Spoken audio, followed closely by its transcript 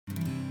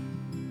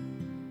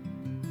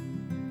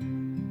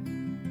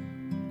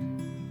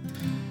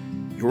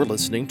You're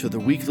listening to the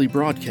weekly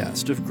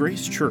broadcast of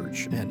Grace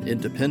Church, an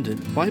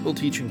independent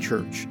Bible-teaching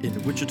church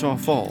in Wichita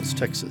Falls,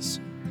 Texas.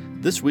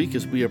 This week,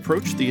 as we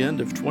approach the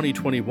end of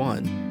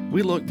 2021,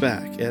 we look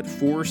back at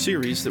 4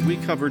 series that we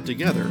covered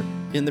together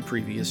in the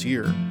previous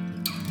year.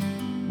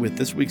 With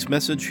this week's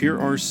message,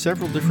 here are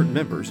several different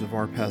members of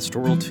our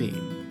pastoral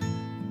team.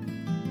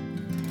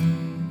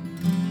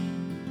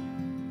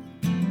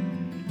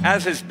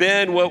 As has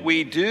been what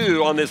we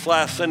do on this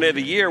last Sunday of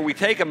the year, we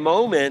take a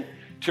moment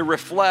to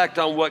reflect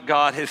on what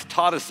God has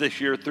taught us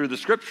this year through the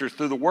scriptures,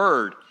 through the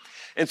word.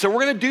 And so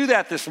we're going to do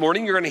that this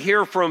morning. You're going to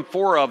hear from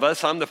 4 of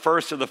us. I'm the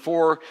first of the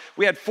 4.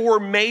 We had 4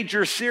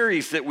 major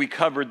series that we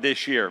covered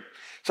this year.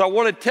 So I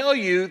want to tell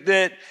you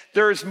that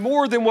there's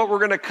more than what we're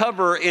going to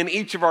cover in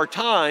each of our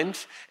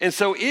times. And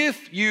so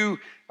if you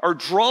are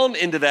drawn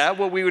into that,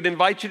 what we would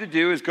invite you to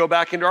do is go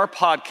back into our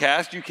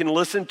podcast. You can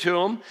listen to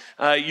them.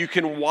 You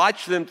can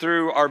watch them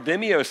through our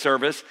Vimeo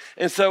service.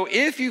 And so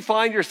if you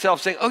find yourself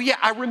saying, oh yeah,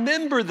 I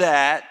remember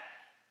that,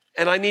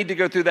 and I need to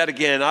go through that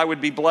again, I would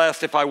be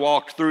blessed if I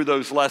walked through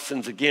those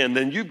lessons again.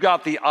 Then you've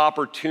got the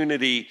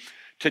opportunity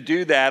to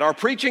do that. Our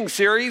preaching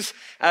series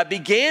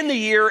began the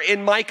year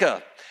in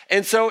Micah.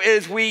 And so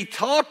as we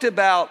talked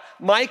about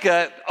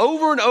Micah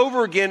over and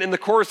over again in the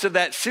course of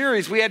that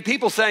series, we had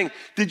people saying,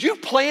 did you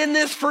plan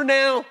this for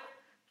now?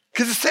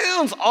 Because it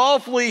sounds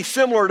awfully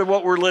similar to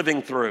what we're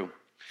living through.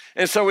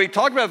 And so we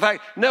talked about the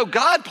fact, no,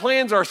 God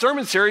plans our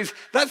sermon series.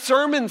 That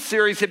sermon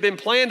series had been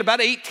planned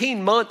about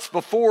 18 months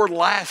before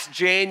last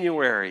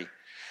January.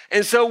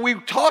 And so we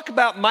talked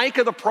about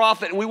Micah the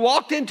prophet, and we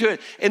walked into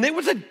it, and it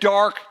was a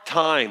dark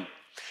time.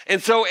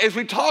 And so as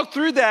we talk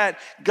through that,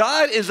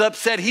 God is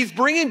upset. He's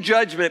bringing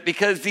judgment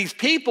because these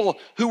people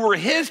who were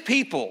his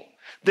people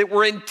that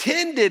were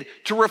intended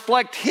to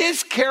reflect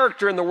his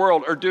character in the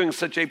world are doing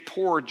such a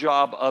poor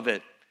job of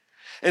it.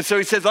 And so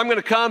he says, I'm going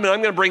to come and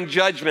I'm going to bring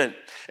judgment.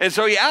 And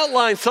so he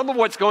outlines some of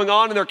what's going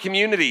on in their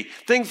community.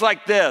 Things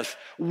like this: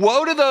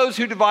 woe to those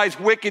who devise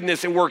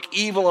wickedness and work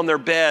evil on their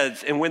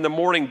beds, and when the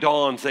morning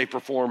dawns, they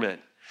perform it.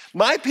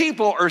 My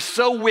people are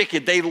so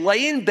wicked, they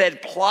lay in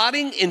bed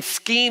plotting and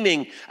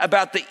scheming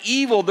about the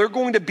evil they're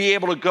going to be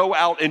able to go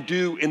out and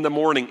do in the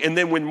morning. And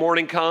then when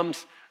morning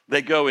comes,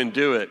 they go and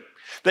do it.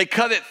 They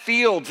covet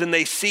fields and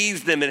they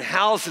seize them, and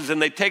houses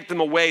and they take them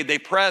away. They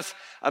press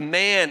a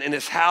man and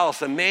his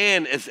house, a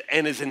man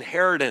and his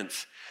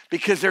inheritance,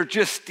 because they're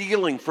just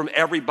stealing from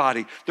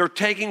everybody. They're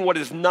taking what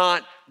is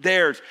not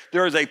theirs.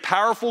 There is a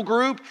powerful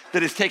group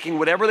that is taking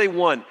whatever they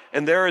want,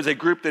 and there is a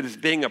group that is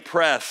being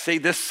oppressed. See,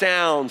 this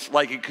sounds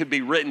like it could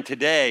be written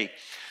today.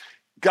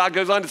 God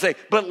goes on to say,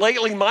 but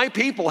lately my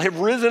people have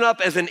risen up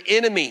as an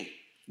enemy.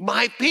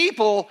 My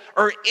people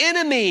are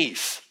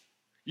enemies.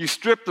 You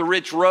strip the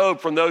rich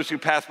robe from those who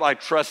pass by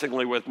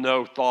trustingly with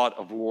no thought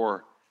of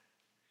war.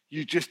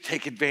 You just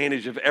take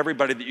advantage of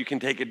everybody that you can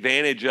take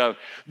advantage of.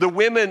 The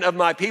women of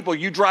my people,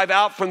 you drive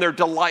out from their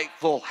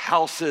delightful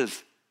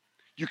houses.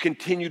 You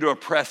continue to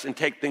oppress and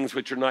take things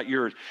which are not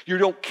yours. You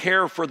don't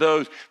care for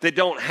those that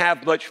don't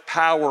have much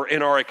power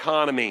in our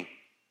economy.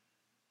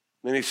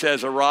 Then he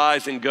says,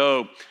 arise and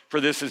go,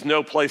 for this is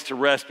no place to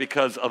rest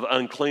because of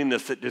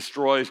uncleanness that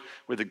destroys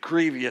with a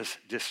grievous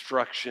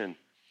destruction.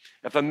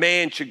 If a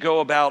man should go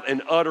about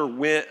and utter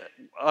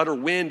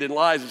wind and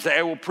lies and say,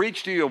 I will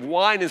preach to you of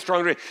wine and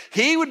strong drink,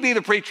 he would be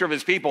the preacher of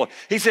his people.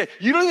 He said,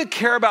 you don't even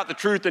care about the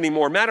truth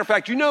anymore. Matter of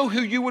fact, you know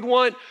who you would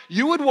want?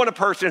 You would want a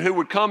person who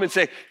would come and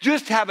say,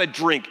 just have a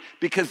drink,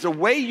 because the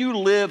way you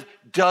live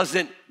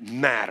doesn't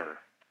matter.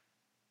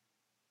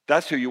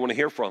 That's who you want to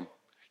hear from.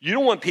 You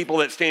don't want people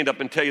that stand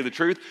up and tell you the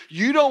truth.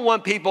 You don't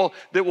want people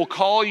that will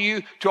call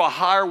you to a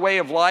higher way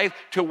of life,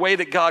 to a way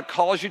that God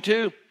calls you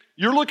to.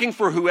 You're looking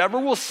for whoever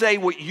will say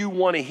what you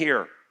want to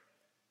hear.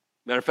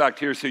 Matter of fact,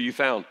 here's who you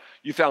found.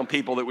 You found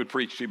people that would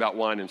preach to you about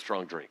wine and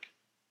strong drink.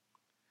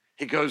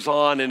 He goes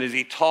on, and as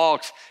he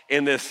talks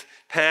in this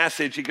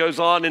passage, he goes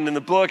on and in the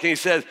book, and he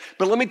says,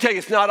 but let me tell you,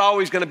 it's not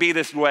always going to be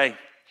this way.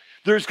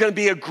 There's going to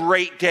be a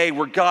great day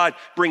where God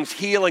brings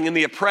healing, and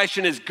the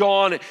oppression is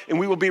gone, and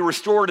we will be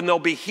restored, and there'll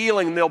be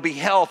healing, and there'll be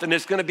health, and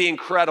it's going to be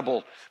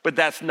incredible. But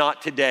that's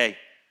not today.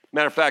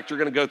 Matter of fact, you're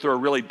going to go through a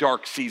really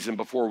dark season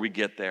before we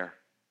get there.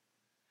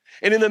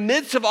 And in the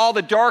midst of all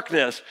the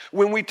darkness,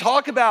 when we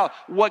talk about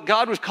what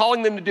God was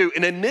calling them to do,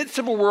 in the midst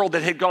of a world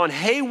that had gone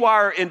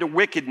haywire into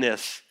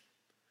wickedness,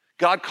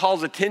 God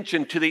calls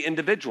attention to the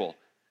individual.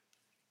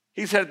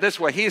 He said it this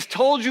way: he has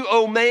told you,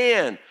 O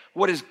man,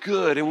 what is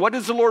good, and what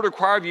does the Lord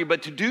require of you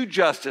but to do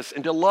justice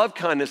and to love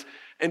kindness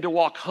and to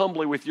walk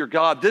humbly with your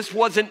God. This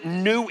wasn't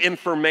new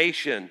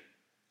information.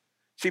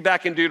 See,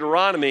 back in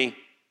Deuteronomy,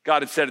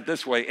 God had said it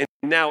this way, and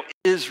now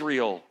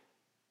Israel,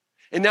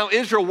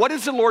 what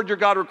does the Lord your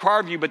God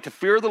require of you but to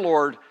fear the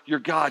Lord your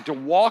God, to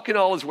walk in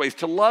all his ways,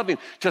 to love him,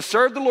 to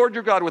serve the Lord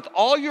your God with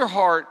all your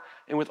heart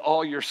and with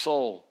all your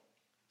soul.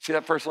 See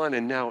that first line?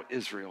 And now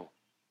Israel.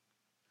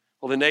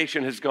 Well, the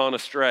nation has gone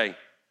astray.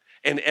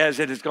 And as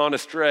it has gone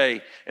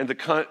astray and the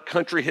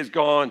country has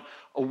gone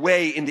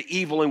away into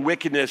evil and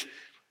wickedness,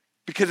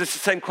 because it's the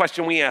same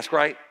question we ask,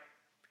 right?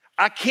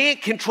 I can't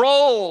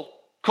control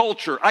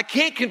culture. I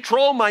can't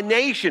control my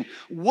nation.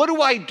 What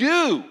do I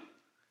do?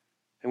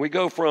 And we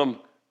go from,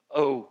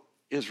 oh,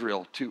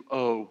 Israel to,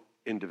 oh,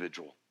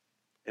 individual.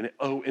 And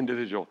oh,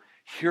 individual,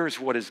 here's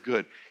what is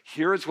good.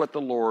 Here's what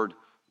the Lord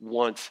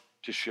wants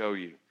to show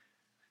you.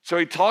 So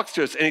he talks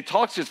to us, and he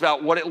talks to us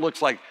about what it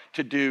looks like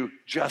to do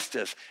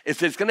justice. It's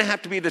going to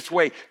have to be this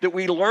way, that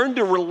we learn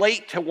to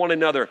relate to one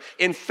another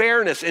in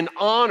fairness, in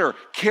honor,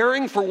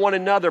 caring for one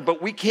another,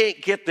 but we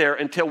can't get there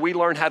until we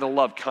learn how to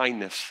love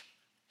kindness.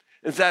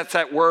 And that's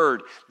that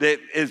word that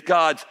is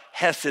God's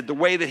hesed, the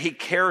way that he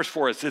cares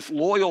for us, this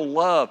loyal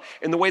love,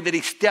 and the way that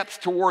he steps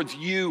towards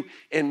you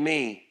and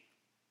me.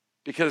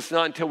 Because it's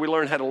not until we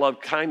learn how to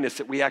love kindness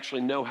that we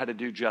actually know how to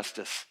do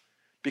justice.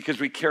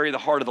 Because we carry the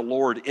heart of the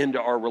Lord into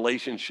our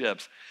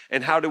relationships.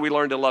 And how do we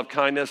learn to love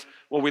kindness?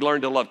 Well, we learn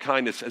to love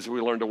kindness as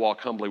we learn to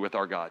walk humbly with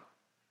our God.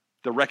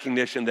 The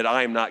recognition that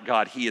I am not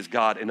God, he is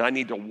God, and I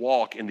need to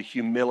walk in the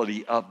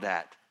humility of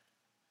that.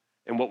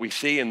 And what we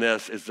see in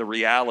this is the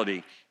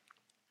reality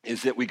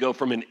is that we go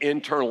from an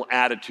internal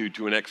attitude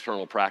to an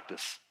external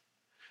practice.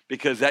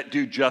 Because that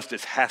due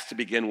justice has to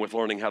begin with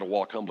learning how to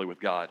walk humbly with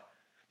God.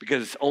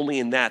 Because it's only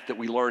in that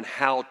we learn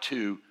how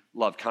to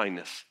love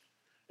kindness.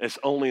 It's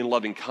only in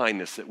loving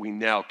kindness that we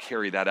now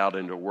carry that out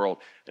into the world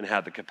and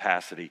have the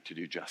capacity to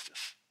do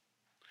justice.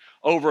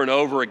 Over and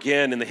over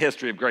again in the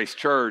history of Grace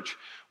Church,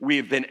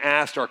 we've been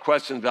asked our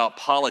questions about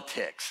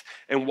politics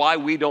and why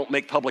we don't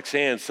make public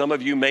stands. Some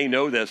of you may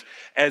know this.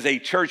 As a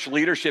church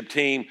leadership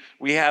team,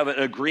 we have an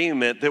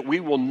agreement that we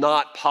will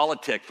not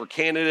politic for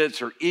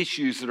candidates or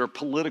issues that are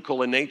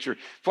political in nature.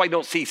 That's why you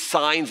don't see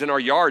signs in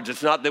our yards.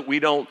 It's not that we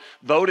don't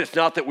vote. It's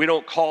not that we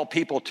don't call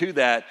people to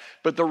that.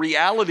 But the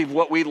reality of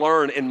what we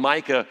learn in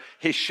Micah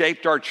has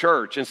shaped our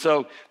church. And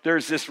so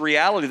there's this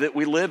reality that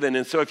we live in.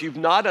 And so if you've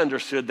not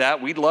understood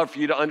that, we'd love for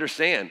you to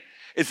understand.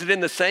 Is that in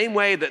the same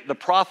way that the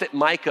prophet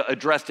Micah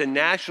addressed a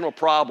national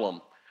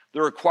problem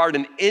that required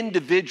an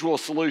individual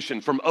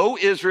solution, from O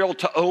Israel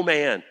to O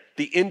man,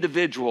 the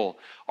individual,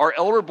 our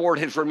elder board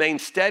has remained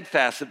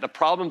steadfast that the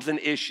problems and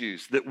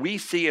issues that we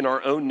see in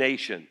our own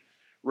nation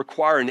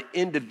require an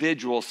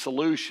individual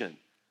solution.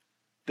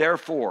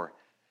 Therefore,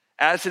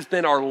 as has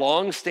been our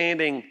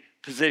long-standing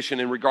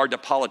position in regard to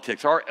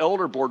politics, our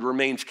elder board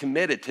remains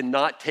committed to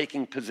not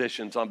taking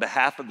positions on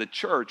behalf of the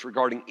church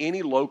regarding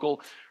any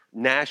local,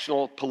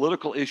 national,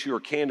 political issue or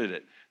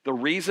candidate. The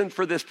reason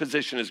for this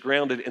position is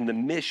grounded in the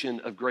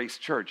mission of Grace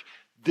Church.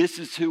 This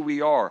is who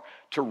we are,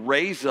 to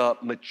raise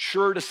up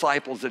mature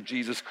disciples of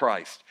Jesus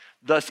Christ,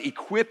 thus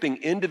equipping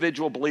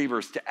individual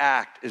believers to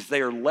act as they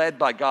are led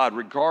by God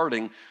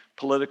regarding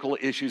political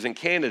issues and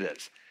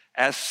candidates.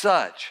 As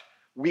such,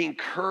 we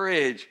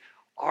encourage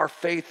our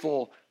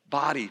faithful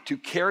body to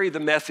carry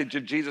the message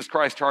of Jesus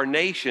Christ to our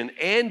nation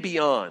and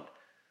beyond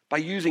by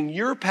using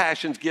your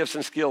passions, gifts,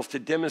 and skills to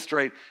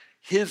demonstrate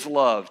his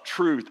love,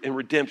 truth, and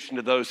redemption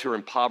to those who are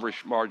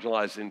impoverished,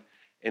 marginalized,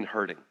 and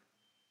hurting.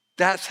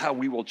 That's how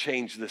we will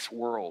change this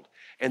world.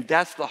 And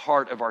that's the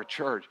heart of our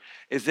church,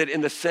 is that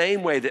in the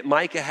same way that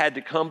Micah had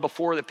to come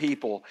before the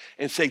people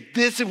and say,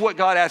 this is what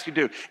God asked you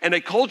to do. And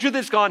a culture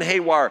that's gone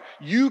haywire,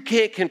 you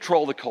can't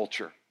control the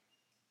culture.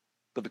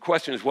 But the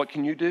question is, what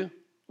can you do?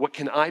 What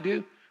can I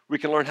do? We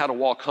can learn how to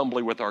walk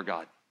humbly with our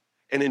God.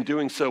 And in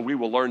doing so, we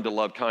will learn to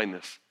love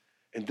kindness.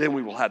 And then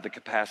we will have the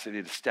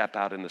capacity to step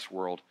out in this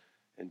world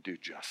and do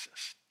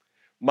justice.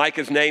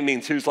 Micah's name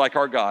means who's like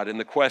our God. And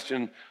the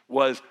question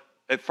was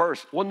at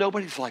first, well,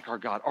 nobody's like our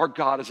God. Our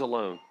God is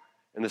alone.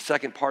 And the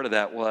second part of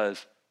that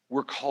was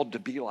we're called to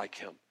be like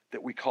him,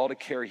 that we call to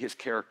carry his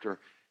character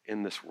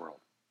in this world.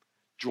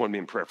 Join me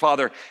in prayer.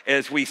 Father,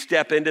 as we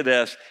step into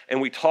this and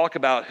we talk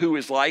about who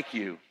is like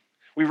you,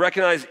 we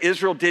recognize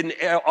Israel didn't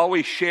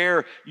always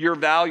share your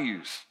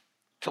values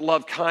to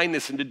love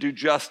kindness and to do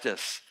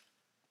justice.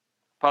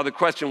 Father, the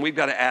question we've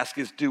got to ask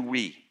is, do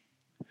we?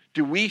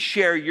 Do we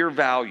share your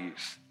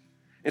values?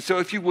 And so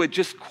if you would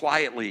just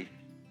quietly,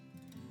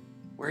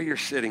 where you're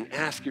sitting,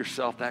 ask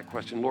yourself that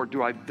question. Lord,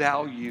 do I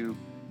value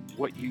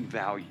what you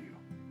value?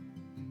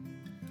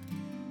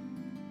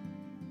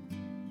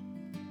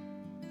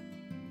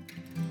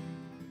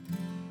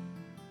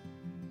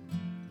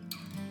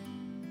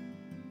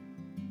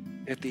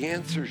 If the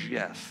answer is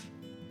yes,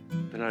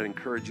 then I'd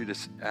encourage you to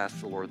ask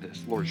the Lord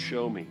this. Lord,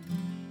 show me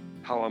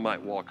how I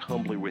might walk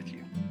humbly with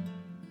you,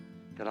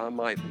 that I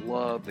might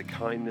love the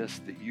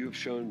kindness that you have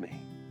shown me,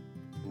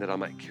 and that I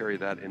might carry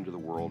that into the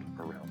world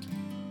around me.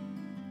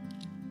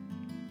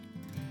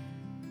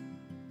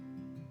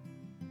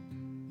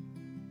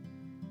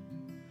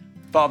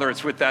 Father,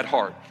 it's with that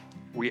heart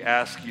we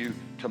ask you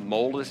to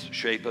mold us,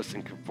 shape us,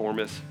 and conform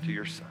us to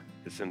your Son.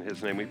 It's in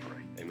his name we pray.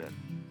 Amen.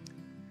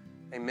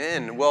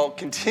 Amen. Well,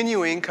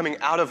 continuing, coming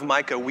out of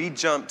Micah, we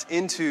jumped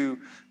into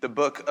the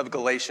book of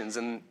Galatians.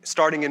 And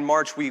starting in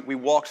March, we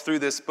walked through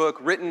this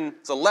book.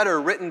 It's a letter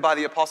written by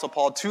the Apostle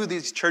Paul to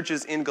these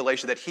churches in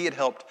Galatia that he had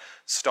helped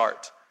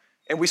start.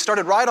 And we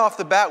started right off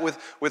the bat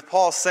with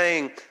Paul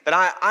saying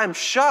that I'm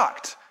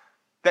shocked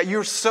that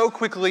you're so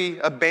quickly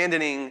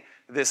abandoning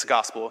this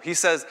gospel. He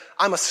says,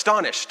 I'm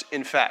astonished,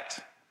 in fact,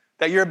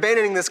 That you're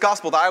abandoning this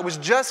gospel, that I was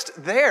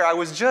just there, I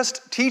was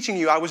just teaching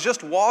you, I was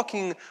just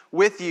walking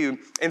with you,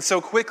 and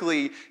so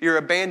quickly you're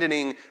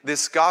abandoning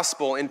this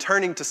gospel and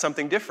turning to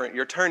something different.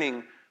 You're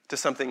turning to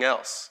something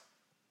else.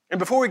 And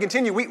before we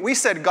continue, we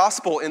said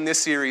gospel in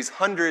this series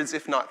hundreds,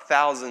 if not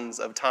thousands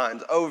of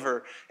times,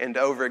 over and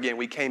over again.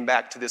 We came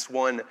back to this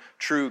one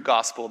true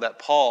gospel that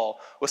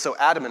Paul was so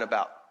adamant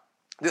about.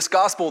 This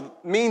gospel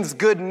means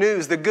good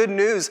news. The good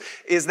news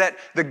is that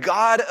the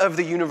God of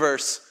the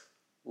universe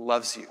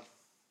loves you.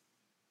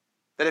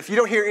 That if you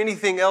don't hear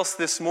anything else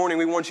this morning,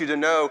 we want you to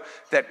know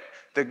that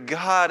the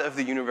God of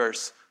the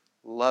universe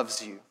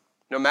loves you.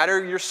 No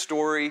matter your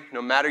story,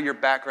 no matter your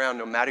background,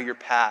 no matter your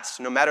past,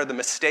 no matter the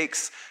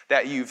mistakes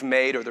that you've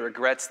made or the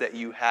regrets that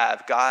you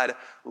have, God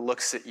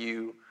looks at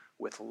you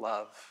with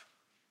love.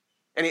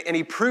 And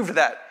he proved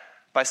that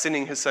by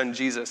sending his son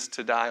Jesus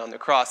to die on the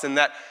cross, and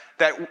that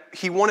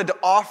he wanted to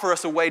offer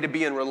us a way to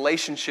be in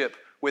relationship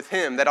with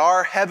him, that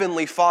our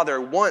heavenly Father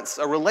wants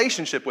a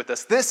relationship with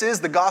us. This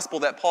is the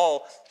gospel that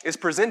Paul is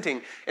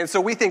presenting. And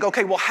so we think,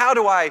 okay, well, how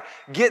do I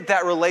get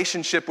that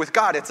relationship with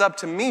God? It's up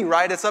to me,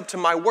 right? It's up to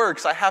my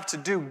works. I have to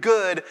do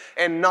good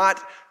and not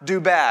do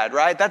bad,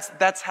 right?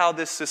 That's how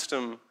this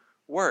system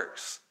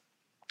works.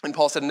 And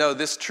Paul said, no,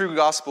 this true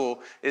gospel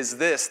is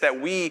this,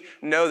 that we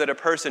know that a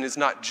person is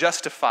not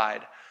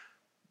justified.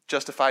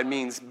 Justified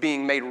means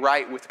being made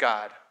right with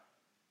God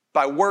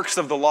by works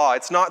of the law.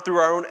 It's not through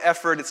our own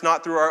effort. It's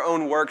not through our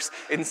own works.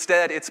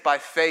 Instead, it's by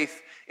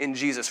faith in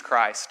Jesus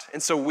Christ.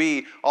 And so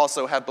we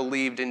also have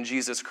believed in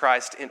Jesus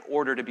Christ in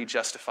order to be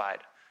justified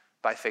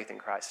by faith in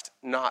Christ,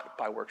 not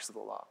by works of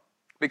the law.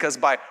 Because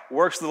by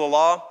works of the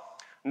law,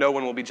 no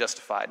one will be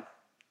justified.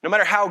 No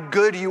matter how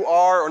good you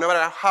are or no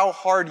matter how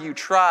hard you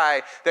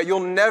try, that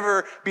you'll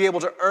never be able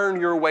to earn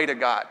your way to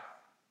God.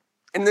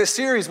 In this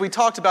series, we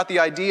talked about the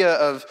idea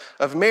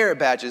of merit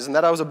badges, and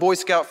that I was a Boy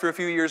Scout for a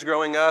few years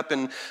growing up,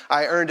 and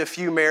I earned a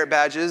few merit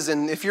badges.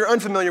 And if you're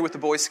unfamiliar with the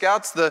Boy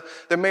Scouts, the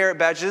merit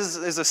badges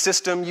is a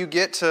system you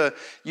get to,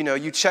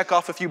 you check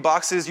off a few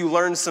boxes, you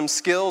learn some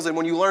skills, and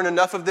when you learn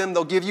enough of them,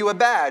 they'll give you a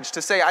badge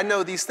to say, I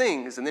know these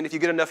things. And then if you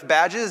get enough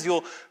badges,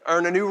 you'll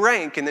earn a new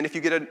rank. And then if you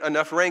get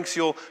enough ranks,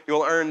 you'll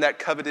earn that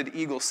coveted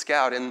Eagle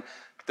Scout. And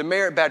the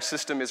merit badge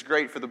system is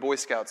great for the Boy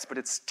Scouts, but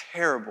it's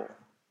terrible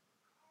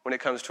when it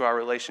comes to our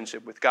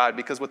relationship with God.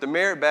 Because what the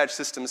merit badge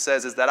system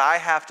says is that I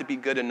have to be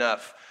good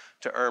enough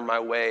to earn my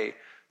way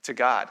to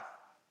God.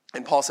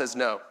 And Paul says,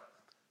 no,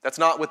 that's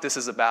not what this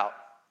is about.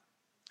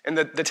 And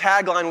the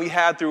tagline we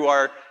had through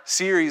our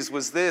series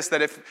was this,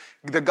 that if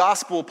the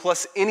gospel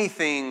plus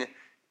anything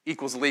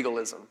equals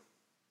legalism.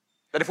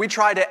 That if we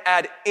try to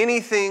add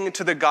anything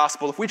to the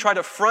gospel, if we try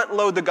to front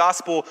load the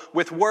gospel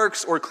with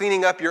works or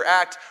cleaning up your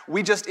act,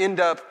 we just end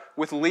up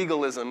with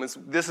legalism.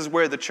 This is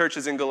where the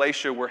churches in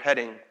Galatia were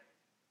heading.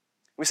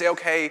 We say,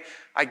 okay,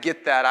 I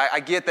get that. I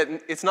get that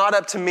it's not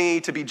up to me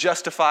to be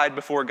justified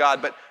before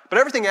God, but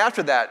everything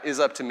after that is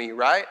up to me,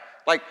 right?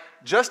 Like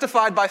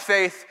justified by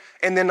faith,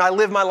 and then I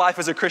live my life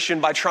as a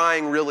Christian by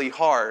trying really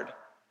hard.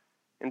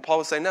 And Paul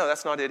would say, no,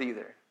 that's not it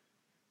either.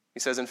 He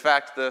says, in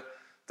fact, the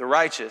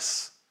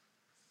righteous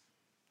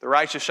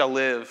shall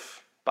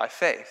live by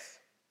faith.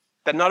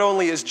 That not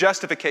only is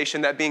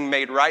justification, that being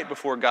made right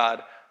before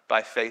God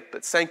by faith,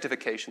 but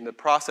sanctification, the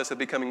process of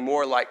becoming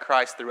more like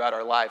Christ throughout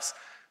our lives,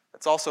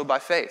 that's also by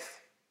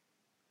faith.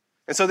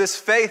 And so this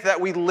faith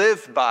that we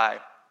live by,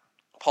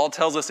 Paul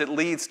tells us it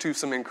leads to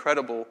some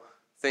incredible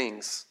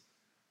things.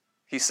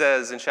 He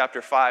says in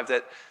chapter 5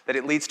 that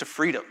it leads to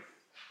freedom.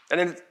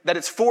 And that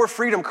it's for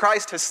freedom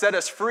Christ has set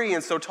us free.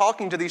 And so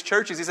talking to these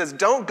churches, he says,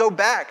 don't go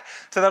back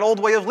to that old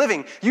way of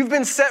living. You've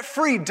been set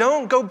free.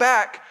 Don't go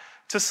back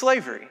to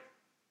slavery.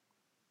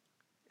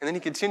 And then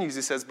he continues,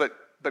 he says, but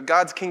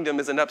God's kingdom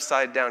is an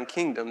upside-down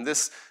kingdom.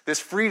 This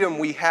freedom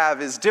we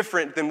have is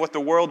different than what the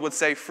world would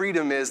say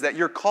freedom is, that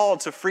you're called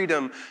to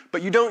freedom,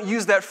 but you don't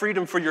use that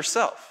freedom for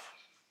yourself.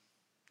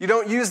 You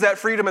don't use that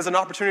freedom as an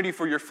opportunity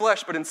for your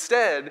flesh, but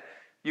instead,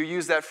 you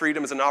use that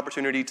freedom as an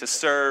opportunity to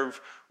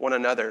serve one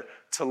another,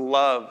 to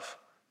love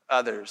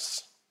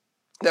others.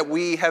 That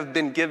we have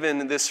been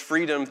given this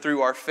freedom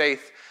through our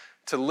faith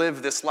to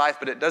live this life,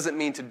 but it doesn't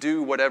mean to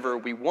do whatever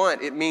we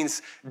want. It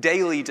means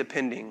daily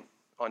depending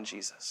on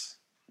Jesus.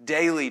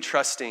 Daily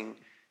trusting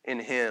in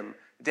him,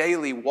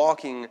 daily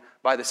walking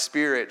by the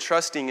Spirit,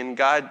 trusting in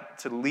God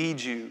to lead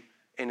you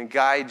and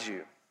guide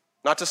you.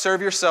 Not to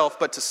serve yourself,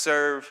 but to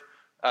serve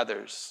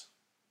others.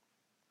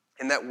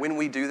 And that when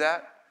we do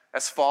that,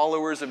 as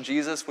followers of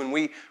Jesus, when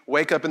we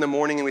wake up in the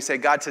morning and we say,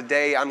 God,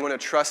 today I'm going to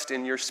trust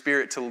in your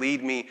Spirit to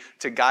lead me,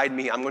 to guide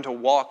me. I'm going to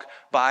walk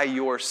by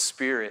your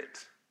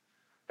Spirit.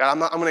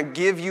 God, I'm going to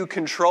give you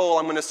control.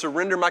 I'm going to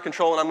surrender my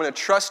control, and I'm going to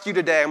trust you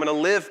today. I'm going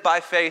to live by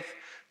faith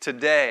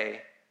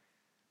today.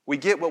 We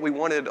get what we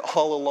wanted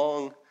all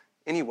along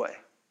anyway.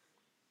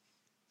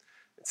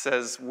 It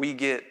says we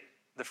get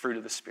the fruit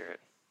of the Spirit.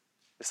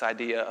 This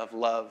idea of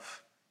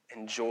love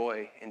and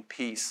joy and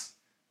peace,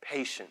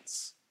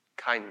 patience,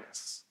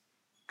 kindness,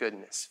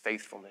 goodness,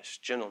 faithfulness,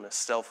 gentleness,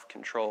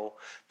 self-control.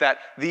 That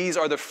these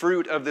are the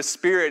fruit of the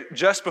Spirit.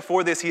 Just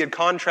before this, he had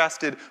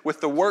contrasted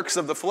with the works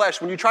of the flesh.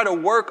 When you try to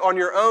work on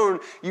your own,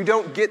 you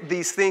don't get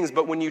these things,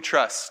 but when you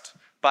trust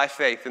by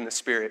faith in the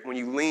Spirit, when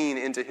you lean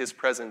into his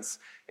presence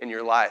in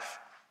your life,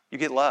 you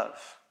get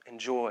love and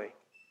joy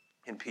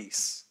and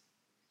peace.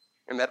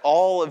 And that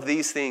all of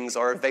these things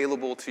are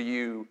available to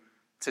you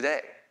today.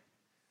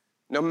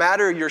 No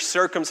matter your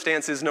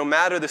circumstances, no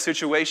matter the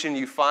situation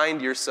you find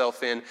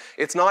yourself in,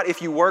 it's not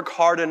if you work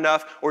hard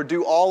enough or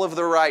do all of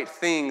the right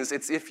things,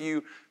 it's if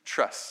you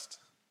trust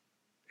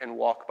and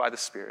walk by the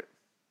Spirit.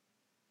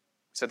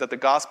 We said that the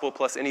gospel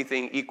plus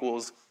anything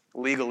equals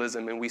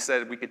legalism, and we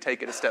said we could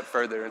take it a step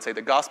further and say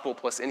the gospel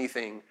plus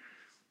anything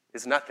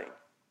is nothing,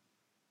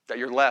 that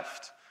you're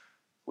left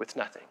with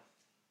nothing.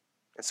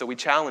 And so we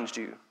challenged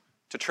you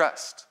to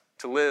trust,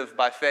 to live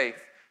by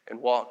faith, and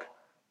walk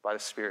by the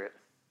Spirit.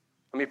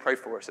 Let me pray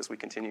for us as we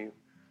continue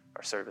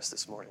our service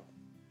this morning.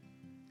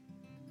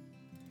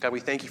 God, we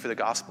thank you for the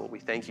gospel. We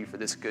thank you for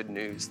this good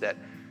news that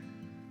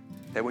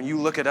when you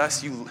look at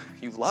us, you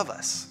love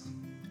us.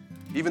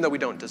 Even though we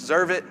don't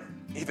deserve it,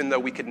 even though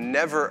we could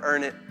never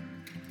earn it,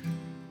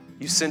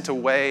 you sent a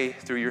way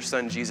through your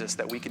Son Jesus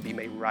that we could be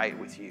made right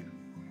with you,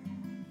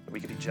 that we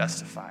could be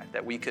justified,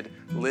 that we could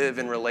live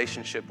in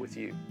relationship with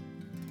you,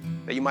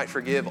 that you might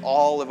forgive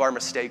all of our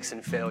mistakes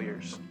and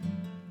failures,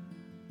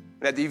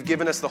 and that you've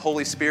given us the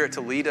Holy Spirit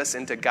to lead us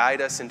and to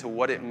guide us into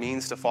what it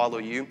means to follow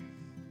you,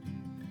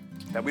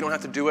 that we don't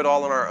have to do it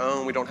all on our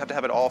own, we don't have to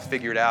have it all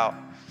figured out,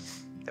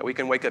 that we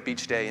can wake up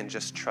each day and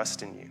just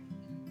trust in you.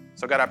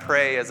 So God, I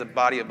pray as a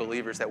body of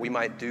believers that we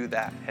might do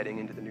that heading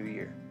into the new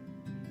year,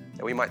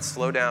 that we might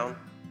slow down,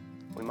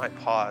 we might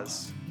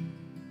pause,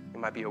 we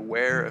might be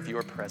aware of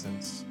your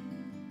presence,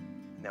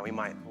 and that we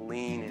might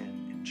lean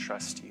in and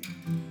trust you,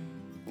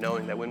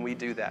 knowing that when we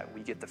do that,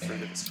 we get the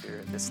fruit of the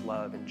Spirit, this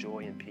love and joy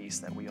and peace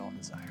that we all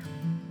desire.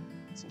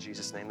 It's in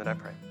Jesus' name that I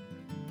pray.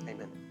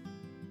 Amen.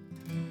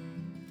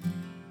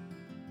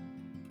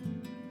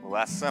 Well,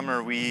 last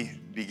summer we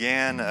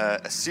began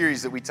a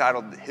series that we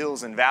titled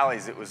Hills and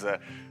Valleys. It was a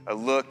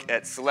look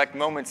at select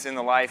moments in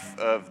the life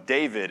of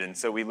David. And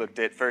so we looked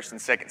at 1st and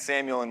 2nd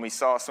Samuel, and we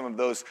saw some of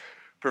those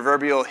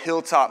proverbial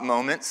hilltop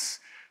moments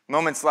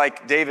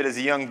like David as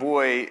a young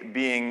boy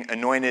being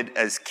anointed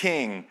as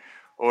king,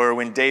 or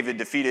when David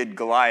defeated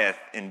Goliath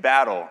in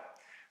battle.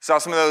 Saw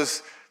some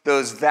of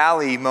those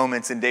valley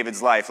moments in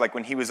David's life, like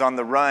when he was on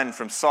the run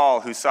from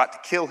Saul who sought to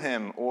kill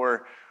him,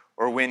 or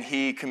when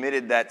he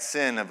committed that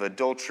sin of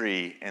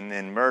adultery and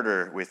then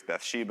murder with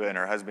Bathsheba and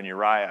her husband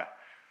Uriah,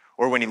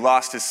 or when he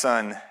lost his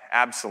son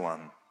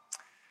Absalom.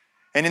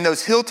 And in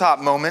those hilltop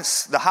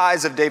moments, the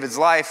highs of David's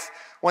life,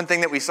 one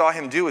thing that we saw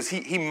him do is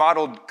he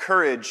modeled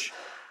courage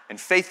and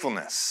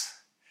faithfulness.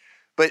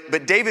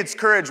 But David's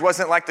courage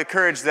wasn't like the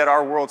courage that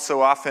our world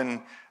so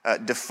often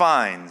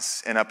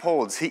defines and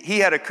upholds. He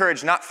had a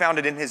courage not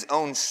founded in his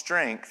own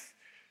strength,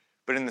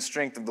 but in the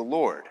strength of the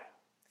Lord.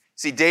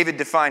 See, David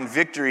defined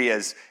victory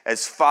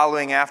as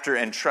following after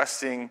and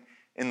trusting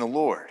in the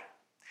Lord.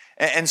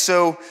 And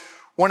so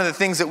one of the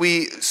things that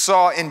we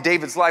saw in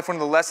David's life, one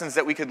of the lessons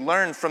that we could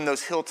learn from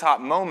those hilltop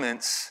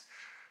moments,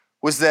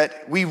 was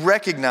that we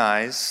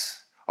recognize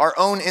our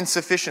own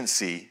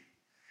insufficiency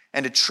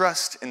and to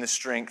trust in the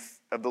strength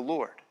of the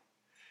Lord.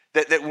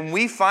 That when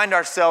we find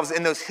ourselves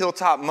in those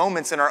hilltop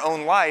moments in our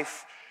own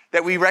life,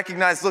 that we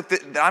recognize, look,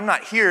 that I'm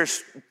not here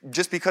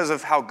just because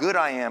of how good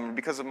I am or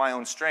because of my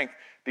own strength,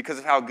 because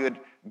of how good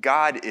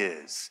God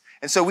is.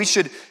 And so we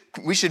should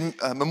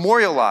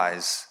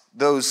memorialize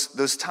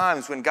those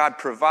times when God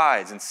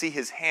provides and see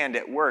his hand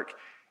at work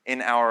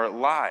in our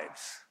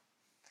lives.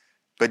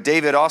 But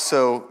David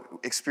also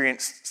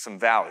experienced some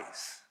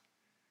valleys.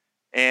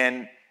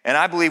 And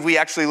I believe we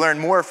actually learn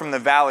more from the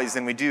valleys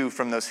than we do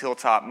from those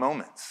hilltop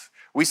moments.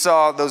 We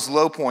saw those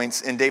low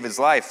points in David's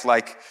life,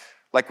 like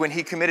when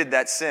he committed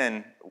that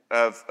sin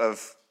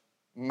of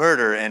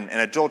murder and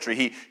adultery.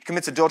 He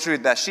commits adultery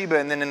with Bathsheba,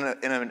 and then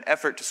in an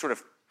effort to sort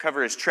of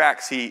cover his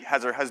tracks, he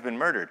has her husband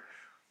murdered.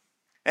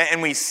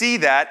 And we see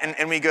that,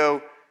 and we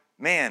go,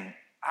 man,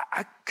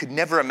 I could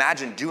never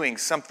imagine doing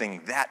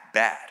something that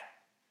bad.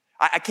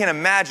 I can't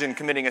imagine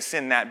committing a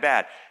sin that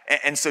bad.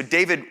 And so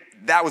David,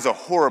 that was a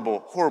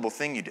horrible, horrible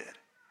thing you did.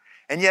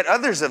 And yet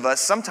others of us,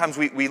 sometimes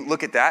we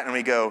look at that and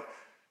we go,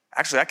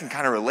 actually, I can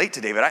kind of relate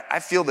to David. I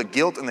feel the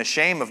guilt and the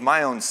shame of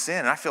my own sin.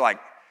 And I feel like,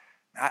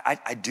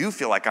 I do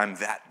feel like I'm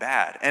that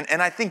bad.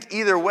 And I think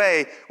either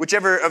way,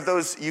 whichever of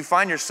those you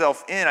find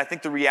yourself in, I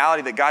think the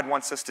reality that God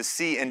wants us to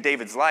see in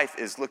David's life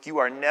is, look, you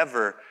are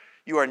never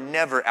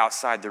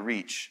outside the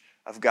reach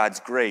of God's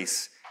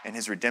grace and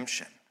his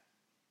redemption.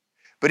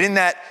 But in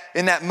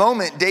that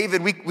moment,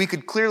 David, we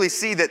could clearly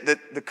see that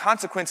the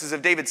consequences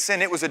of David's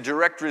sin, it was a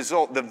direct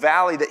result. The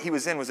valley that he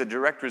was in was a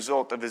direct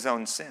result of his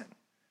own sin.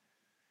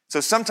 So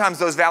sometimes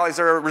those valleys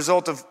are a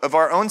result of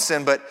our own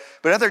sin, but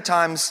other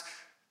times,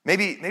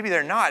 maybe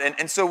they're not.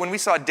 And so when we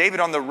saw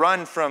David on the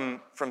run from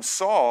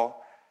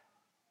Saul,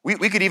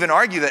 We could even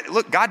argue that,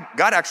 look, God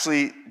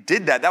actually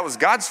did that. That was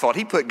God's fault.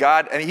 He put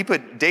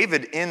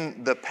David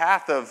in the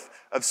path of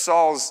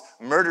Saul's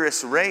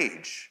murderous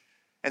rage.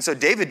 And so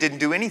David didn't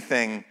do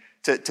anything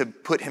to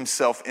put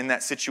himself in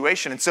that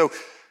situation. And so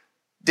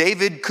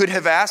David could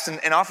have asked,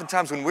 and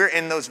oftentimes when we're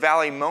in those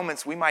valley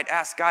moments, we might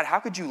ask, God,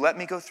 how could you let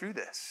me go through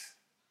this?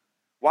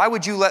 Why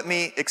would you let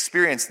me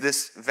experience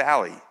this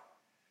valley?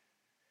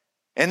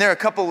 And there are a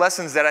couple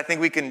lessons that I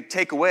think we can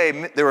take away.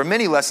 There were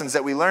many lessons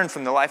that we learned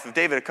from the life of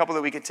David, a couple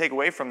that we can take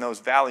away from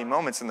those valley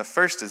moments. And the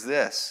first is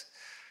this,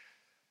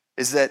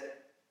 is that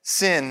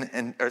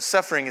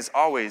suffering is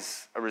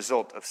always a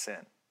result of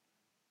sin.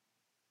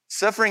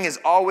 Suffering is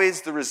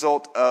always the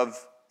result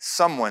of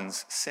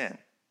someone's sin.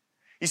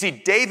 You see,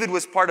 David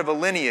was part of a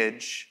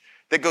lineage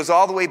that goes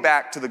all the way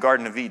back to the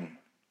Garden of Eden,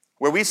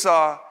 where we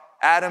saw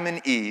Adam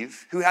and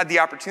Eve, who had the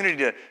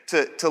opportunity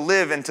to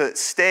live and to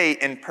stay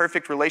in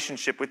perfect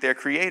relationship with their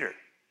Creator.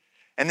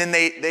 And then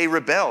they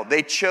rebelled.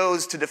 They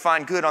chose to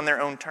define good on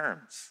their own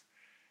terms.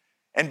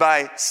 And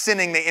by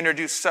sinning, they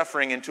introduced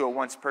suffering into a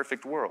once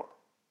perfect world.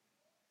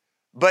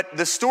 But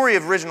the story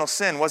of original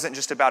sin wasn't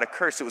just about a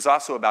curse, it was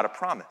also about a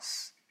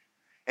promise.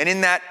 And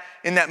in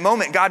that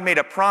moment, God made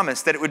a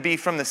promise that it would be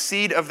from the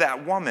seed of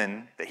that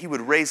woman that he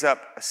would raise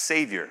up a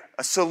Savior,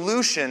 a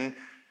solution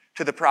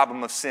to the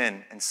problem of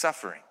sin and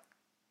suffering.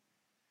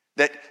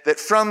 That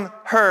from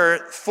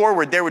her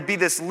forward, there would be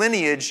this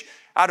lineage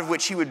out of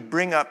which he would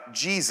bring up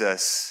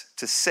Jesus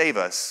to save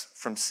us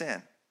from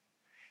sin.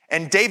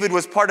 And David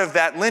was part of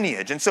that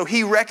lineage. And so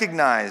he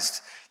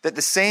recognized that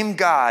the same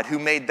God who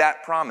made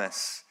that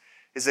promise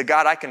is a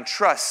God I can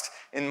trust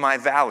in my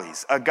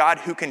valleys, a God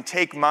who can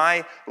take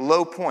my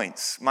low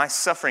points, my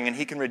suffering, and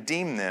he can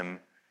redeem them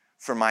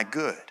for my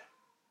good.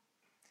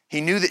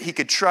 He knew that he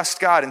could trust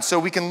God. And so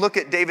we can look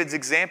at David's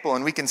example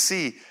and we can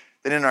see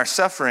that in our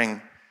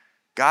suffering,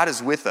 God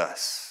is with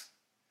us,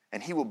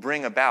 and he will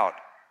bring about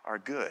our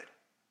good.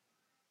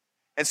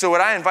 And so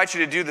what I invite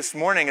you to do this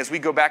morning as we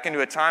go back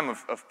into a time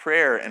of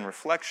prayer and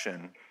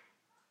reflection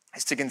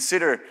is to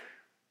consider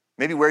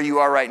maybe where you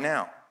are right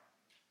now.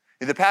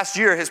 The past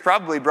year has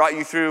probably brought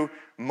you through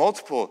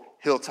multiple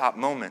hilltop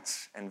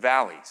moments and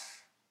valleys.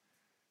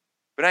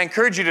 But I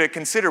encourage you to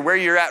consider where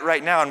you're at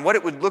right now and what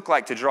it would look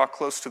like to draw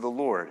close to the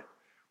Lord,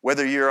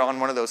 whether you're on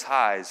one of those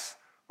highs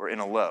or in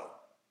a low.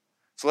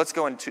 So let's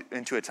go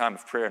into a time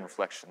of prayer and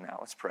reflection now.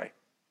 Let's pray.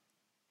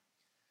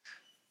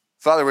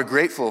 Father, we're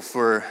grateful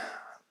for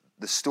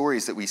the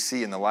stories that we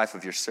see in the life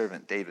of your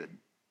servant, David.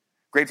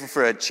 Grateful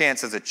for a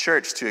chance as a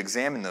church to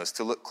examine those,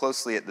 to look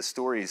closely at the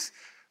stories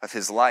of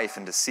his life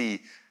and to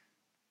see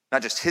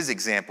not just his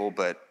example,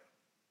 but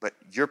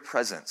your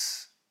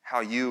presence,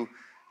 how you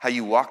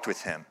walked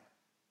with him,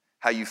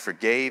 how you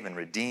forgave and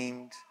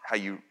redeemed, how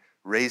you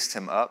raised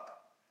him up,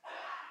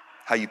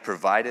 how you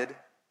provided.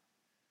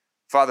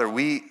 Father,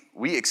 we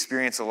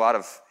experience a lot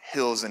of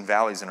hills and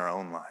valleys in our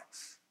own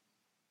lives.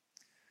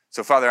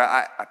 So, Father,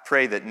 I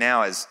pray that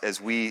now as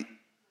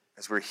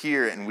we're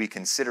here and we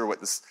consider what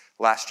this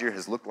last year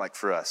has looked like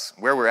for us,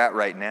 where we're at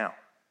right now,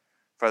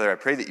 Father, I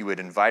pray that you would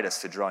invite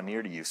us to draw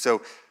near to you.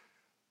 So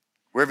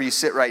wherever you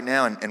sit right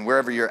now and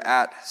wherever you're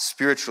at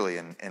spiritually,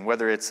 and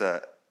whether it's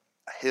a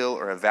hill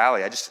or a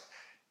valley, I just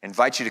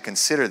invite you to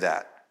consider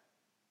that.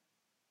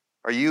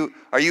 Are you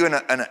in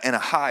a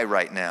high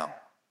right now?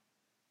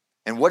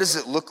 And what does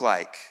it look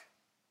like?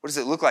 What does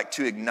it look like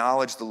to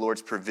acknowledge the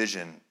Lord's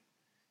provision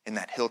in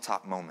that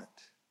hilltop moment?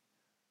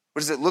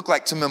 What does it look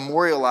like to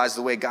memorialize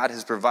the way God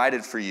has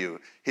provided for you,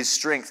 his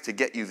strength to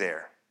get you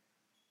there?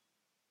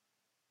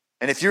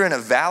 And if you're in a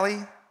valley,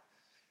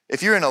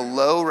 if you're in a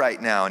low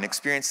right now and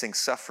experiencing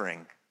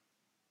suffering,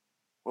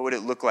 what would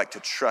it look like to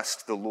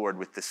trust the Lord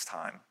with this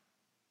time?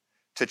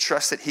 To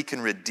trust that he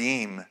can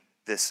redeem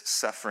this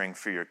suffering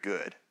for your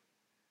good.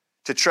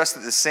 To trust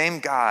that the same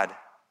God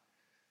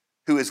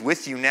who is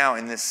with you now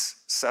in this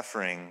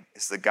suffering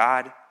is the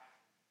God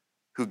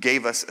who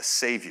gave us a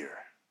Savior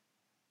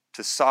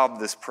to solve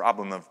this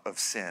problem of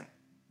sin.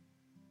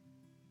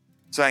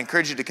 So I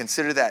encourage you to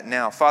consider that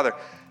now. Father,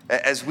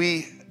 as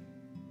we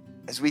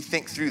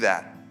think through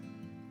that,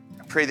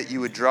 I pray that you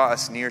would draw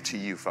us near to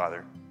you,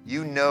 Father.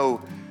 You know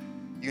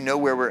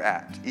where we're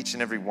at, each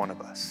and every one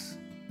of us.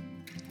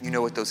 You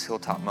know what those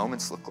hilltop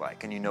moments look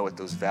like, and you know what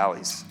those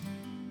valleys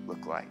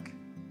look like.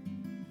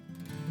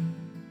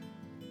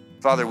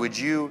 Father, would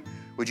you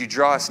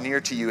draw us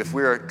near to you? If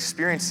we're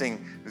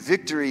experiencing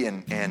victory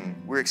and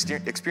we're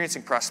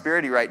experiencing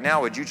prosperity right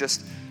now, would you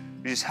just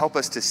help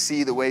us to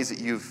see the ways that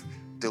you've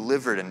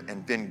delivered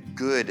and been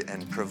good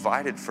and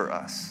provided for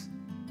us?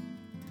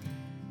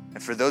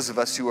 And for those of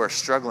us who are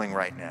struggling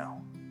right now,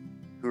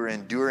 who are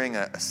enduring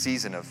a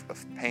season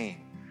of pain,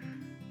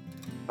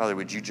 Father,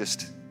 would you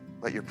just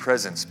let your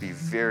presence be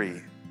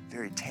very,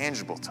 very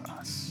tangible to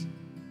us?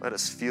 Let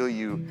us feel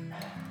you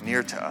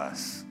near to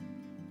us.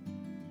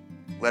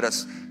 Let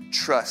us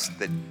trust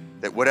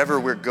that whatever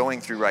we're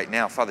going through right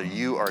now, Father,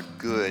 you are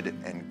good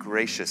and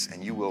gracious,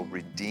 and you will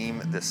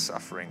redeem this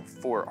suffering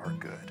for our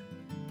good.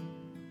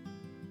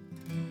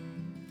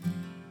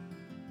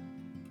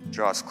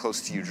 Draw us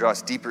close to you. Draw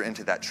us deeper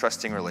into that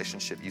trusting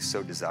relationship you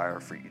so desire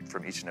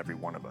from each and every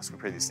one of us. We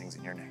pray these things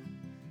in your name.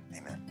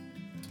 Amen.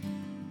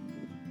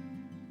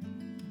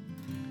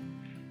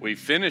 We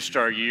finished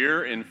our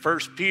year in 1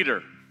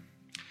 Peter.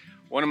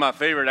 One of my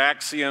favorite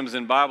axioms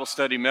in Bible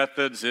study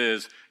methods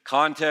is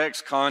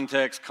context,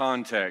 context,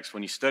 context.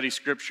 When you study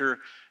Scripture,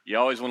 you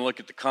always want to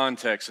look at the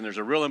context, and there's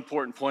a real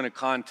important point of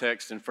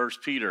context in 1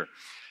 Peter.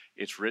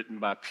 It's written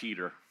by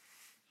Peter.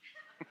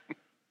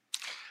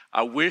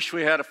 I wish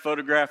we had a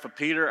photograph of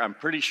Peter. I'm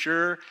pretty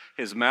sure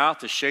his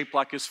mouth is shaped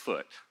like his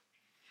foot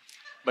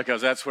because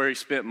that's where he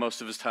spent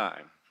most of his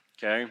time,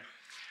 okay?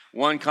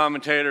 One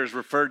commentator has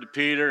referred to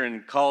Peter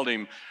and called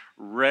him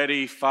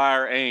ready,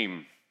 fire,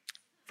 aim.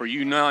 For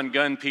you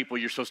non-gun people,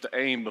 you're supposed to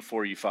aim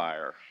before you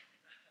fire,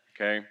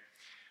 okay?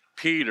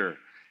 Peter,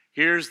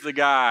 here's the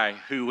guy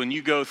who, when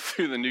you go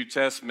through the New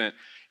Testament,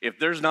 if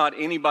there's not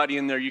anybody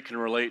in there you can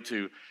relate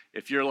to,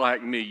 if you're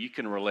like me, you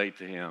can relate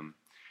to him.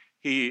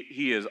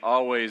 He is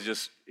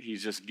always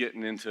he's just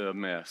getting into a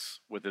mess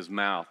with his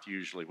mouth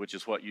usually, which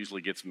is what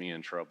usually gets me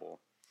in trouble.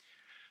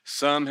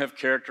 Some have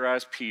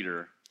characterized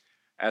Peter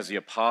as the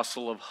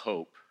apostle of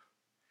hope.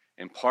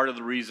 And part of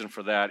the reason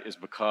for that is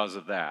because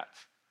of that.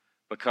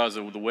 Because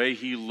of the way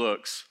he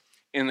looks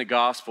in the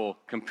gospel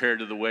compared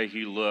to the way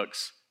he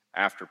looks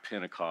after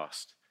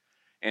Pentecost.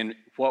 And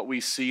what we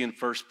see in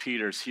 1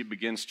 Peter is he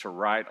begins to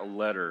write a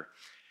letter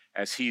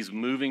as he's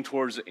moving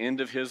towards the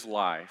end of his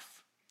life.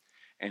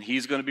 And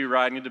he's going to be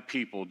writing to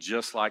people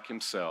just like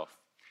himself.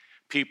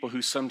 People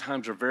who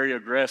sometimes are very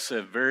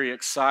aggressive, very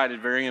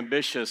excited, very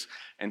ambitious,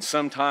 and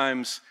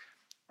sometimes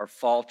are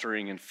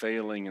faltering and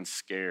failing and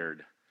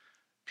scared.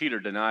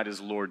 Peter denied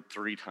his Lord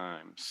 3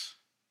 times.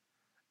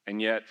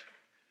 And yet,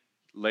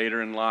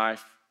 later in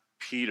life,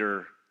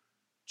 Peter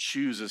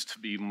chooses to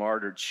be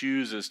martyred,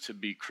 chooses to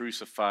be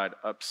crucified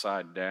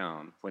upside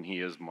down when he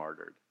is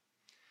martyred.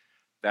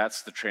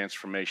 That's the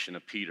transformation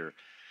of Peter.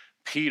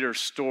 Peter's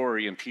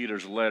story and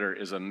Peter's letter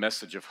is a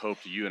message of hope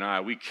to you and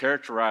I. We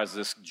characterize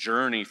this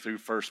journey through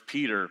 1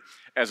 Peter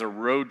as a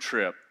road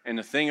trip. And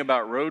the thing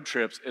about road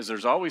trips is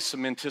there's always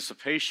some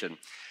anticipation.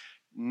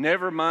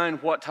 Never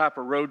mind what type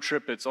of road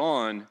trip it's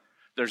on,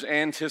 there's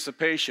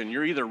anticipation.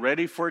 You're either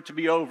ready for it to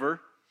be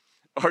over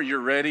or you're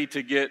ready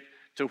to get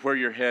to where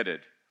you're headed.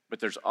 But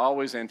there's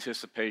always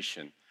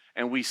anticipation.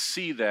 And we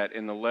see that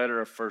in the letter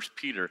of 1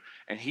 Peter.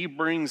 And he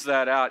brings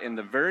that out in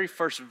the very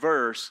first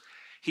verse.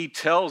 He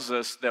tells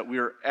us that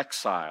we're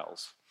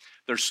exiles.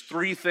 There's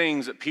 3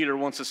 things that Peter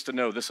wants us to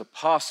know, this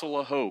apostle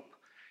of hope.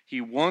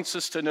 He wants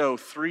us to know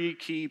 3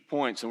 key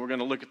points, and we're going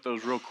to look at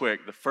those real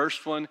quick. The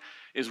first one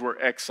is we're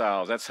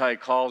exiles. That's how he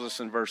calls us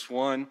in verse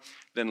 1.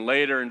 Then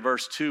later in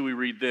verse 2, we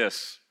read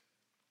this.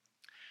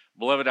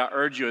 Beloved, I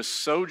urge you as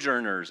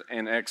sojourners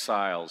and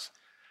exiles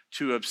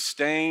to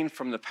abstain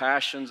from the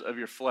passions of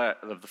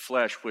the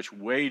flesh, which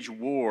wage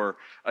war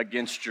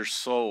against your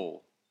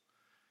soul.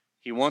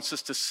 He wants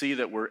us to see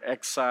that we're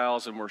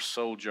exiles and we're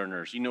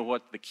sojourners. You know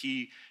what the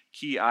key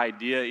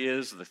idea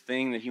is, the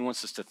thing that he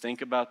wants us to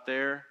think about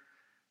there?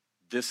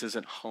 This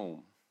isn't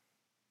home.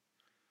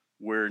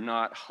 We're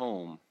not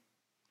home.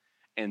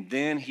 And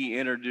then he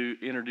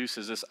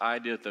introduces this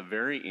idea at the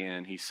very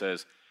end. He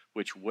says,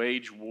 which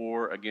wage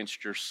war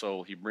against your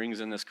soul. He brings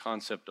in this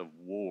concept of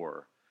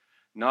war.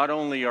 Not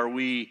only are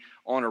we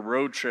on a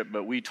road trip,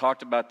 but we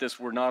talked about this,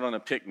 we're not on a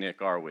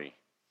picnic, are we?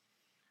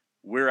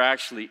 We're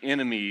actually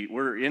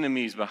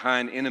enemies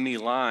behind enemy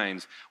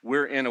lines.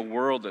 We're in a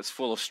world that's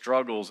full of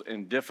struggles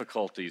and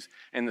difficulties.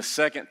 And the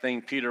second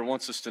thing Peter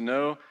wants us to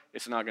know,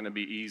 it's not going to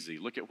be easy.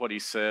 Look at what he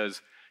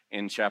says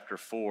in chapter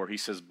 4. He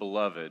says,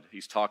 beloved.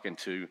 He's talking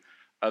to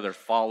other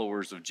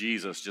followers of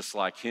Jesus just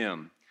like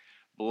him.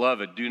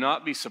 Beloved, do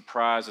not be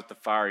surprised at the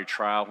fiery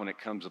trial when it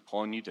comes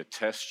upon you to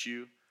test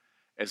you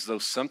as though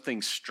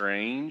something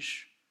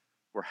strange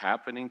were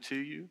happening to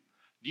you.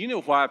 Do you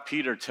know why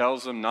Peter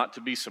tells them not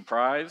to be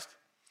surprised?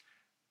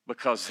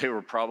 Because they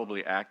were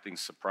probably acting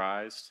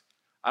surprised.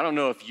 I don't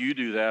know if you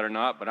do that or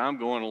not, but I'm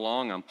going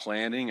along, I'm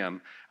planning,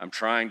 I'm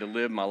trying to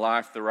live my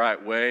life the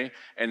right way,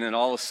 and then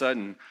all of a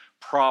sudden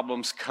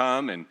problems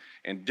come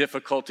and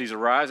difficulties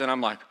arise, and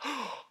I'm like,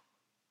 oh,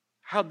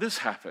 how'd this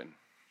happen?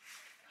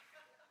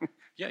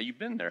 Yeah, you've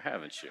been there,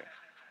 haven't you?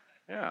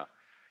 Yeah.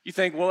 You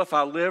think, well, if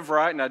I live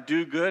right and I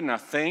do good and I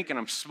think and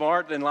I'm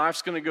smart, then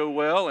life's going to go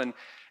well.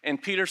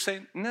 And Peter's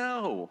saying,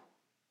 no.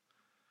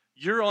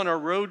 You're on a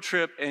road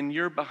trip and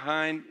you're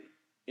behind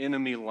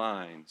enemy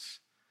lines.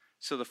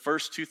 So the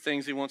first 2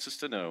 things he wants us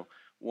to know,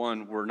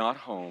 1, we're not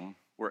home.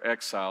 We're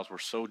exiles. We're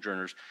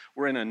sojourners.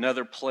 We're in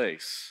another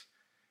place,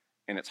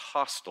 and it's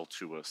hostile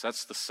to us.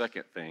 That's the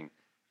second thing.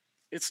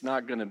 It's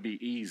not going to be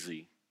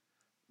easy.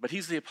 But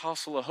he's the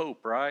apostle of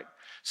hope, right?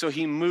 So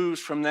he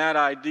moves from that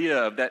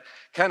idea of that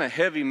kind of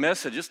heavy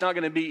message. It's not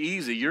going to be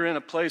easy. You're in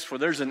a place where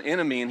there's an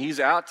enemy and he's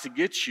out to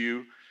get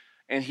you.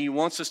 And he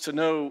wants us to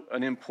know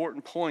an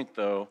important point,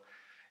 though.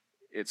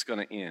 It's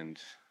going to end.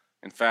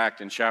 In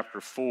fact, in chapter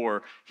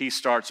 4, he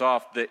starts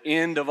off, the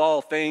end of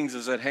all things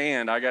is at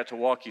hand. I got to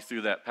walk you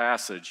through that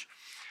passage.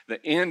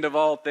 The end of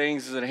all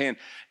things is at hand.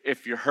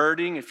 If you're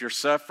hurting, if you're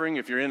suffering,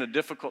 if you're in a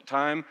difficult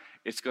time,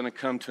 it's going to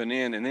come to an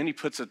end. And then he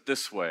puts it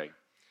this way.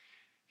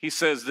 He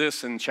says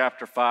this in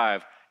chapter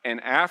 5, and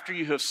after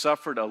you have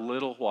suffered a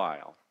little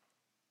while.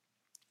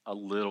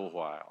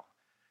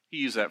 He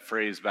used that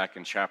phrase back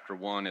in chapter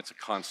 1. It's a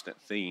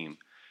constant theme.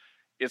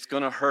 It's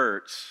going to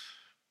hurt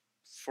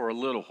for a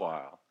little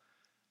while.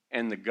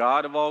 And the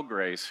God of all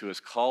grace, who has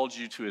called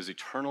you to his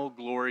eternal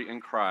glory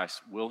in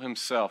Christ, will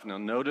himself. Now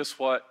notice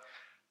what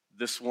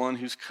this one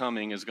who's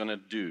coming is going to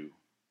do.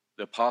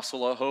 The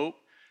apostle of hope,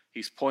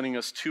 he's pointing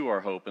us to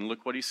our hope. And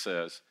look what he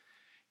says.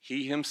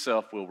 He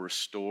himself will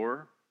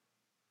restore,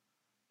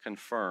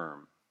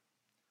 confirm,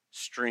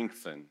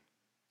 strengthen,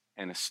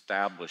 and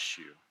establish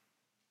you.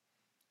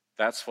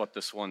 That's what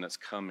this one that's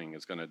coming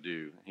is going to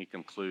do. He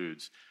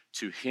concludes,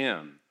 to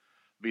him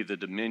be the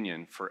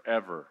dominion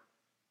forever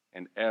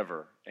and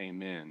ever.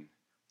 Amen.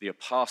 The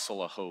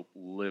apostle of hope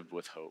lived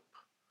with hope.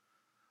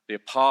 The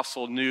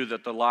apostle knew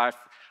that the life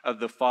of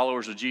the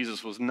followers of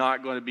Jesus was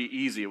not going to be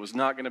easy. It was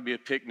not going to be a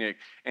picnic.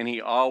 And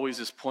he always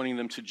is pointing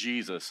them to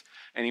Jesus.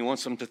 And he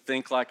wants them to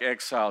think like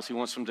exiles. He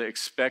wants them to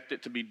expect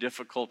it to be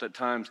difficult at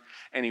times.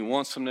 And he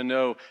wants them to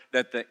know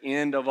that the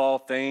end of all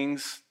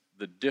things,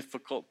 the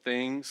difficult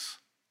things,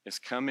 is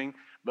coming.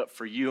 But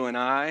for you and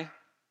I,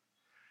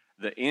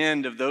 the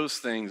end of those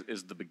things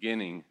is the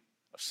beginning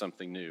of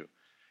something new.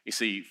 You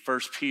see, 1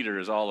 Peter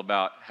is all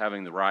about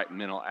having the right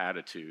mental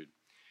attitude.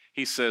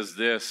 He says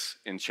this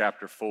in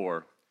chapter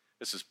 4.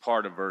 This is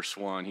part of verse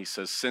 1. He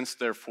says, since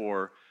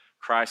therefore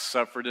Christ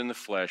suffered in the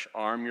flesh,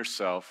 arm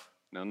yourself,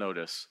 now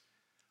notice,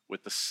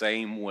 with the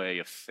same way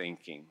of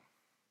thinking.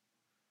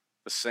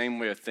 The same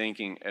way of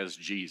thinking as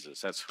Jesus.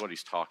 That's what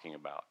he's talking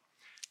about.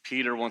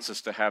 Peter wants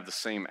us to have the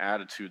same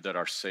attitude that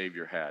our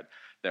Savior had.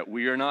 That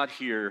we are not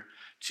here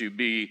to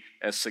be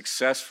as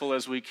successful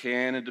as we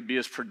can and to be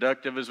as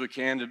productive as we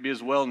can, to be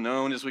as well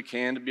known as we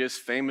can, to be as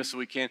famous as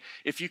we can.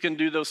 If you can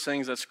do those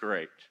things, that's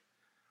great.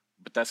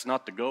 But that's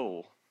not the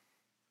goal.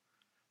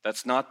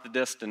 That's not the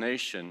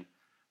destination.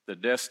 The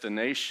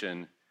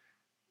destination,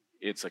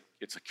 it's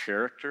a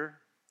character.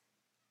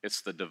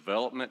 It's the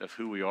development of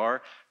who we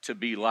are to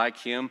be like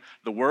him.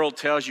 The world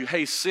tells you,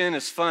 hey, sin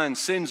is fun.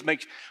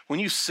 When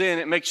you sin,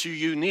 it makes you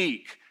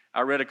unique.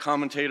 I read a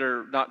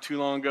commentator not too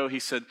long ago. He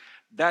said,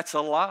 that's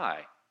a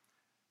lie.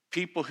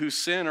 People who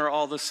sin are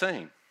all the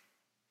same.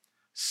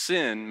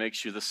 Sin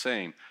makes you the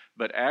same.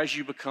 But as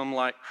you become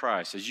like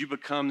Christ, as you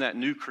become that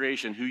new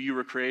creation, who you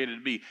were created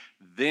to be,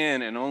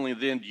 then and only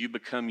then do you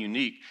become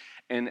unique.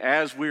 And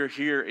as we're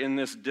here in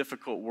this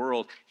difficult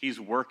world, he's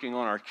working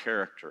on our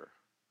character.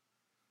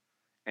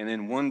 And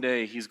then one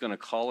day he's going to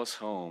call us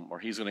home, or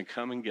he's going to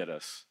come and get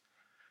us.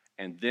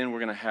 And then we're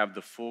going to have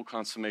the full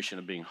consummation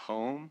of being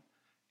home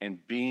and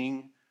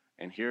being,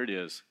 and here it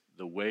is,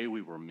 the way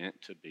we were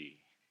meant to be.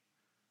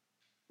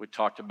 We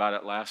talked about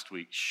it last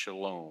week,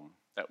 shalom.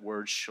 That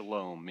word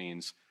shalom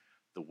means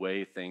the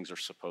way things are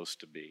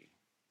supposed to be.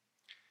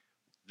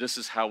 This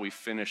is how we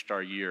finished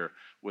our year,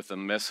 with a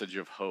message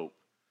of hope.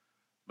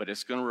 But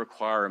it's going to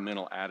require a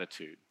mental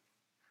attitude.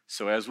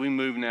 So as we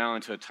move now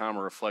into a time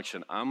of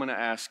reflection, I'm going to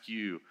ask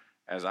you,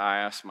 as I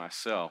ask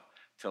myself,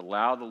 to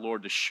allow the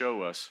Lord to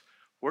show us,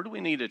 where do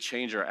we need to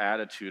change our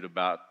attitude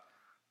about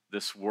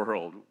this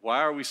world?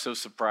 Why are we so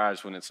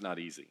surprised when it's not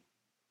easy?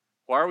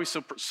 Why are we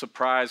so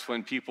surprised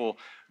when people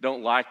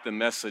don't like the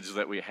message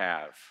that we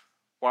have?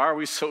 Why are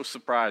we so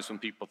surprised when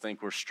people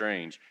think we're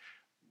strange?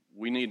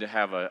 We need to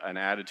have an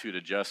attitude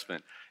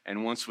adjustment.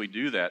 And once we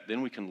do that,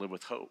 then we can live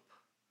with hope.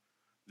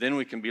 Then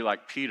we can be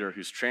like Peter,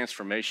 whose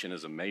transformation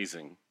is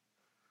amazing.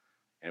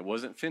 And it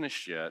wasn't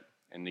finished yet,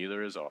 and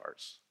neither is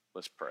ours.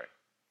 Let's pray.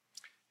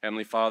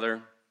 Heavenly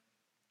Father,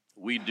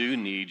 we do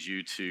need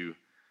you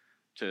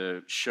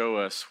to show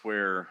us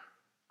where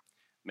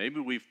maybe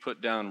we've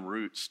put down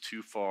roots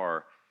too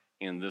far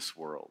in this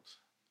world.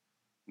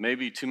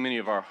 Maybe too many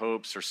of our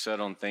hopes are set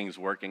on things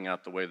working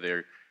out the way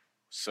they're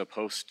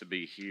supposed to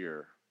be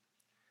here.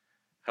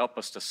 Help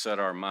us to set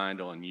our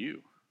mind on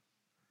you.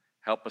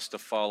 Help us to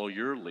follow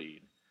your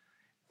lead.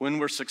 When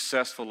we're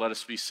successful, let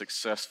us be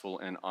successful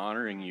in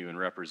honoring you and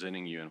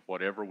representing you in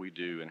whatever we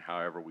do and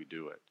however we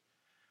do it.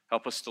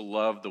 Help us to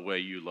love the way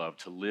you love,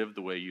 to live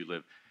the way you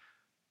live.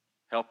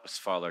 Help us,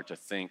 Father, to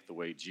think the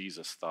way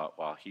Jesus thought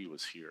while he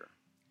was here.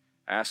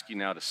 I ask you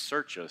now to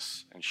search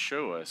us and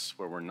show us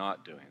where we're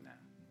not doing that.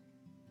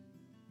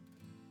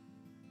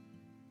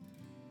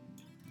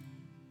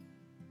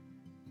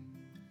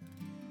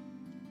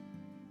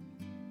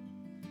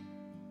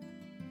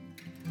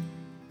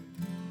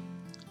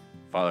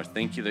 Father,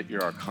 thank you that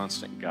you're our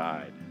constant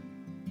guide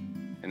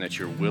and that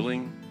you're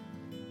willing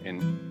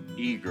and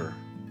eager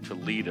to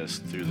lead us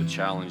through the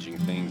challenging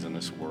things in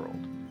this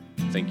world.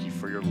 Thank you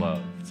for your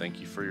love. Thank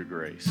you for your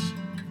grace.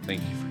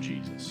 Thank you for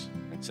Jesus.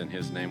 It's in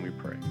his name we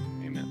pray.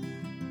 Amen.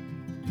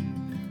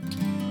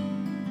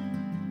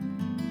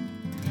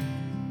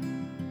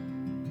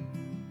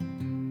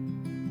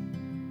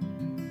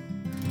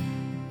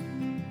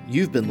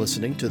 You've been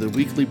listening to the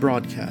weekly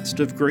broadcast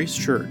of Grace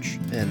Church,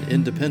 an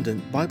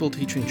independent Bible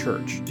teaching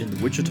church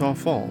in Wichita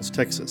Falls,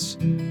 Texas.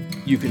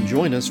 You can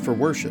join us for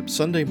worship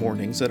Sunday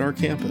mornings at our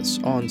campus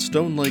on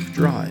Stone Lake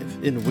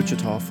Drive in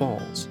Wichita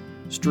Falls.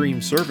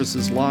 Stream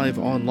services live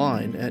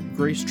online at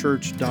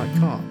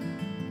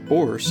gracechurch.com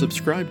or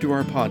subscribe to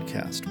our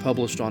podcast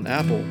published on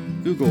Apple,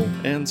 Google,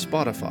 and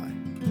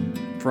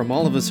Spotify. From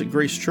all of us at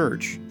Grace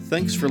Church,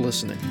 thanks for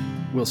listening.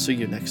 We'll see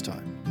you next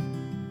time.